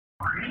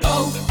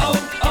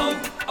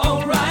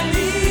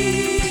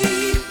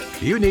O'Reilly!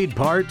 You need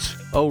parts?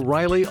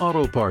 O'Reilly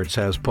Auto Parts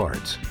has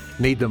parts.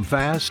 Need them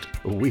fast?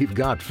 We've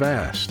got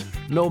fast.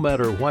 No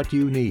matter what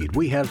you need,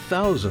 we have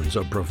thousands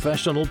of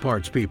professional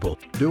parts people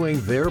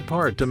doing their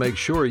part to make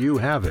sure you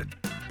have it.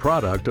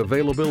 Product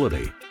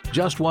availability.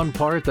 Just one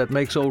part that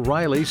makes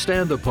O'Reilly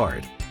stand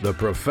apart. The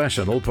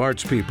professional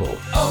parts people.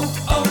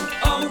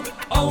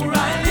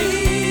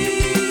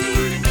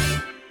 O'Reilly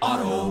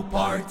Auto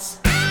Parts.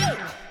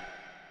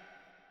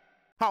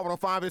 Hot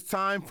 105, it's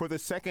time for the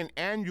second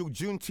annual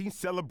Juneteenth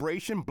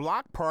celebration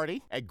block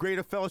party at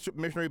Greater Fellowship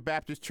Missionary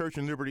Baptist Church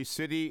in Liberty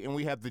City, and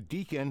we have the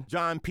Deacon,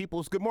 John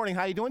Peoples. Good morning.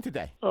 How are you doing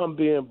today? I'm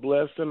being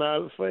blessed and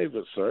out of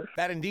favor, sir.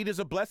 That indeed is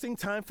a blessing.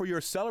 Time for your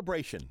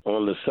celebration.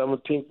 On the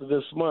 17th of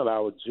this month,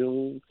 our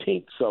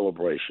Juneteenth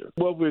celebration.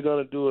 What we're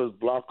going to do is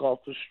block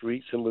off the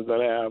streets, and we're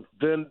going to have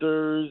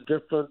vendors,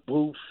 different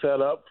booths set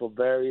up for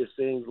various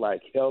things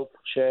like health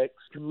checks,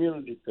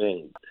 community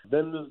things.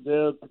 Vendors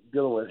there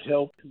dealing with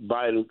health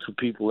vital to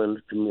people in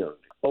the community.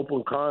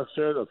 Open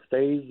concert, a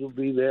stage will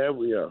be there.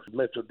 We are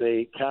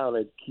Metro-Dade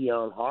County,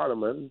 Keon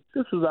Hardeman.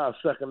 This is our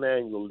second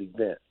annual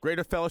event.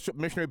 Greater Fellowship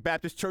Missionary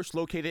Baptist Church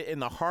located in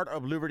the heart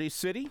of Liberty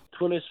City.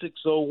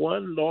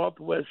 2601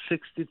 Northwest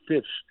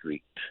 65th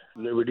Street,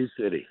 Liberty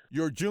City.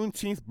 Your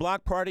Juneteenth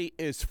block party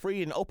is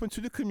free and open to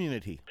the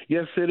community.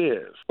 Yes, it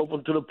is.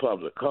 Open to the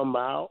public. Come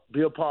out,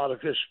 be a part of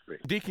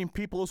history. Deacon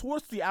Peoples,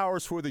 what's the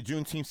hours for the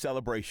Juneteenth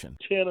celebration?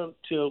 10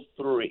 until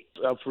 3.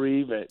 A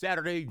free event.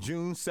 Saturday,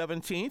 June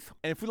 17th.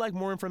 And if you'd like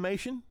more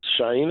information,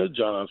 Shaina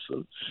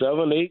Johnson,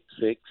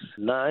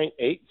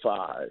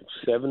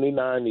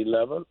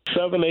 786-985-7911.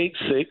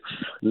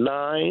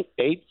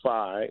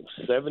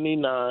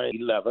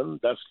 786-985-7911.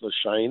 That's for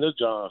Shaina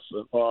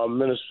Johnson. Or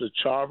Minister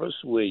Charles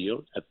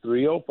Williams at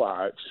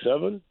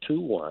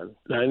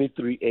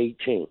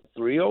 305-721-9318.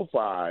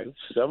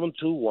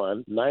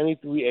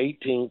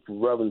 305-721-9318 for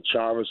Reverend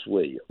Charles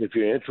Williams. If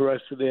you're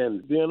interested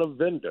in being a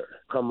vendor,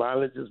 come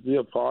out and just be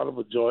a part of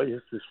a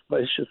joyous,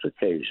 spacious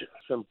occasion.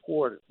 It's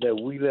important that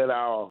we let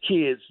our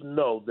kids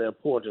know the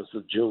importance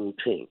of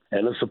Juneteenth.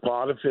 And it's a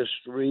part of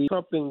history,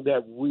 something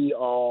that we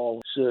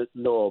all should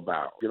know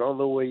about. If you don't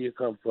know where you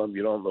come from,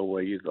 you don't know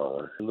where you're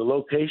going. And the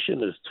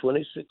location is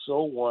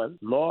 2601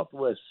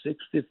 Northwest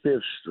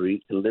 65th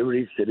Street in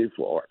Liberty City,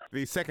 Florida.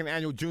 The second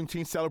annual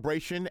Juneteenth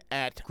celebration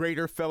at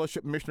Greater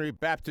Fellowship Missionary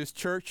Baptist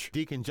Church.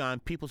 Deacon John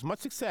Peoples, much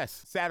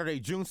success. Saturday,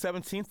 June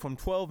 17th from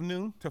 12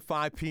 noon to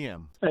 5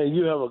 p.m. Hey,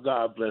 you have a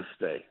God-blessed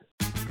day.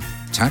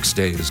 Tax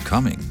day is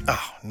coming.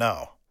 Oh,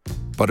 no.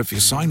 But if you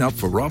sign up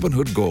for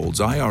Robinhood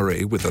Gold's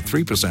IRA with a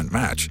 3%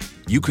 match,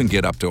 you can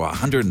get up to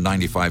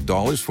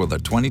 $195 for the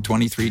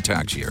 2023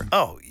 tax year.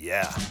 Oh,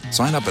 yeah.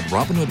 Sign up at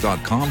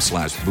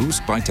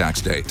Robinhood.com/boost by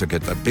tax day to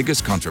get the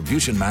biggest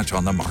contribution match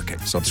on the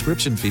market.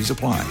 Subscription fees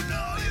apply.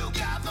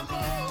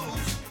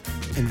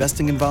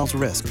 Investing involves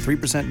risk.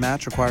 3%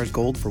 match requires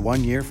gold for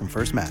 1 year from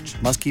first match.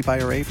 Must keep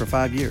IRA for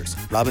 5 years.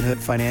 Robinhood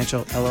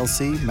Financial,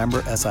 LLC,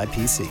 member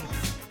SIPC.